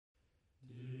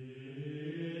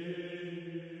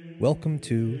Welcome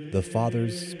to The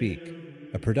Fathers Speak,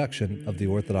 a production of the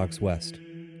Orthodox West.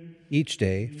 Each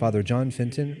day, Father John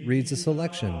Fenton reads a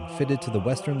selection fitted to the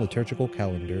Western liturgical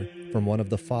calendar from one of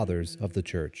the Fathers of the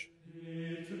Church.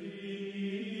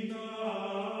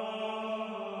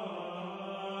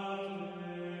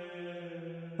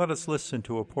 Let us listen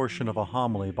to a portion of a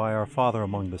homily by our Father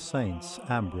among the Saints,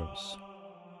 Ambrose.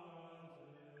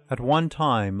 At one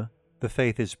time, the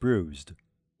faith is bruised.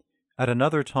 At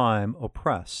another time,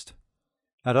 oppressed.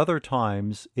 At other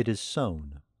times, it is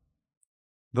sown.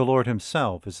 The Lord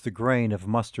himself is the grain of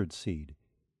mustard seed.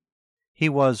 He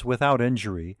was without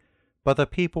injury, but the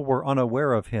people were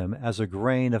unaware of him as a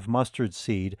grain of mustard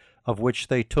seed of which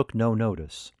they took no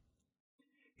notice.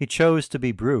 He chose to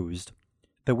be bruised,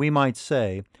 that we might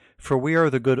say, "For we are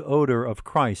the good odor of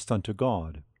Christ unto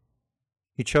God."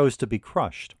 He chose to be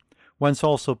crushed, whence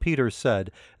also Peter said,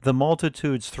 "The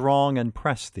multitudes throng and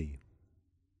press thee."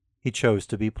 He chose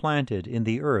to be planted in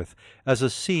the earth as a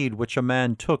seed which a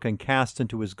man took and cast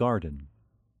into his garden.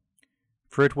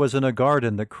 For it was in a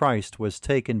garden that Christ was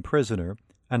taken prisoner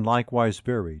and likewise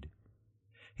buried.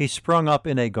 He sprung up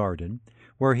in a garden,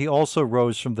 where he also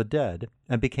rose from the dead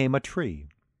and became a tree.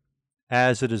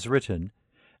 As it is written,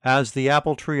 "As the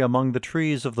apple tree among the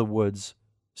trees of the woods,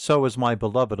 so is my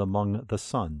beloved among the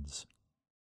sons."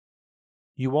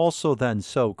 You also then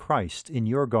sow Christ in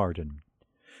your garden.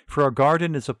 For a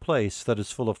garden is a place that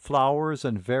is full of flowers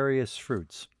and various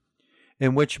fruits,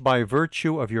 in which by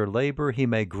virtue of your labor he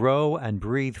may grow and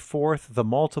breathe forth the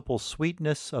multiple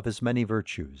sweetness of his many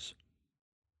virtues.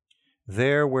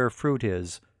 There where fruit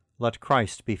is, let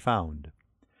Christ be found.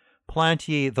 Plant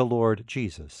ye the Lord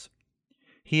Jesus.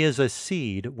 He is a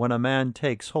seed when a man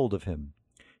takes hold of him.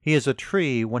 He is a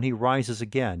tree when he rises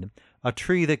again, a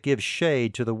tree that gives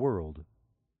shade to the world.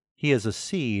 He is a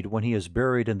seed when he is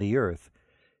buried in the earth.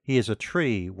 He is a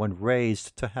tree when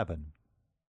raised to heaven.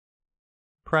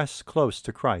 Press close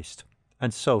to Christ,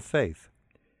 and sow faith.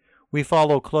 We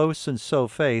follow close and sow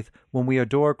faith when we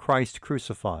adore Christ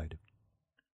crucified.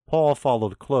 Paul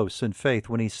followed close in faith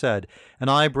when he said,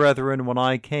 "And I, brethren, when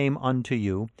I came unto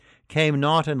you, came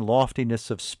not in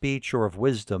loftiness of speech or of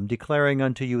wisdom, declaring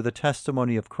unto you the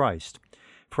testimony of Christ.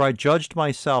 For I judged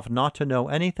myself not to know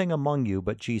anything among you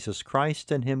but Jesus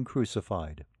Christ and him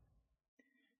crucified."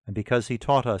 And because he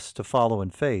taught us to follow in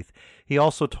faith, he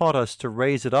also taught us to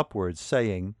raise it upwards,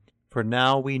 saying, "For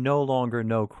now we no longer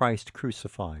know Christ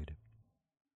crucified."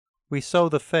 We sow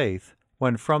the faith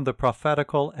when from the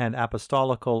prophetical and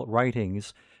apostolical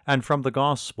writings and from the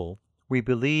gospel we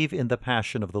believe in the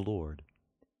passion of the Lord.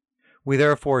 We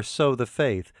therefore sow the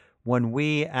faith when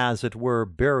we, as it were,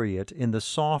 bury it in the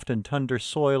soft and tender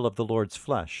soil of the Lord's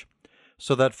flesh,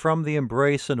 so that from the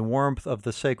embrace and warmth of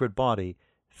the sacred body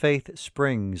faith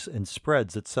springs and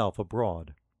spreads itself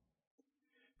abroad.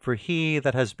 For he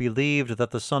that has believed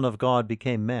that the Son of God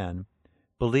became man,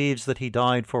 believes that he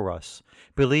died for us,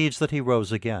 believes that he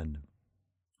rose again.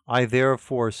 I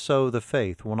therefore sow the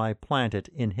faith when I plant it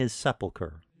in his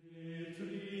sepulchre.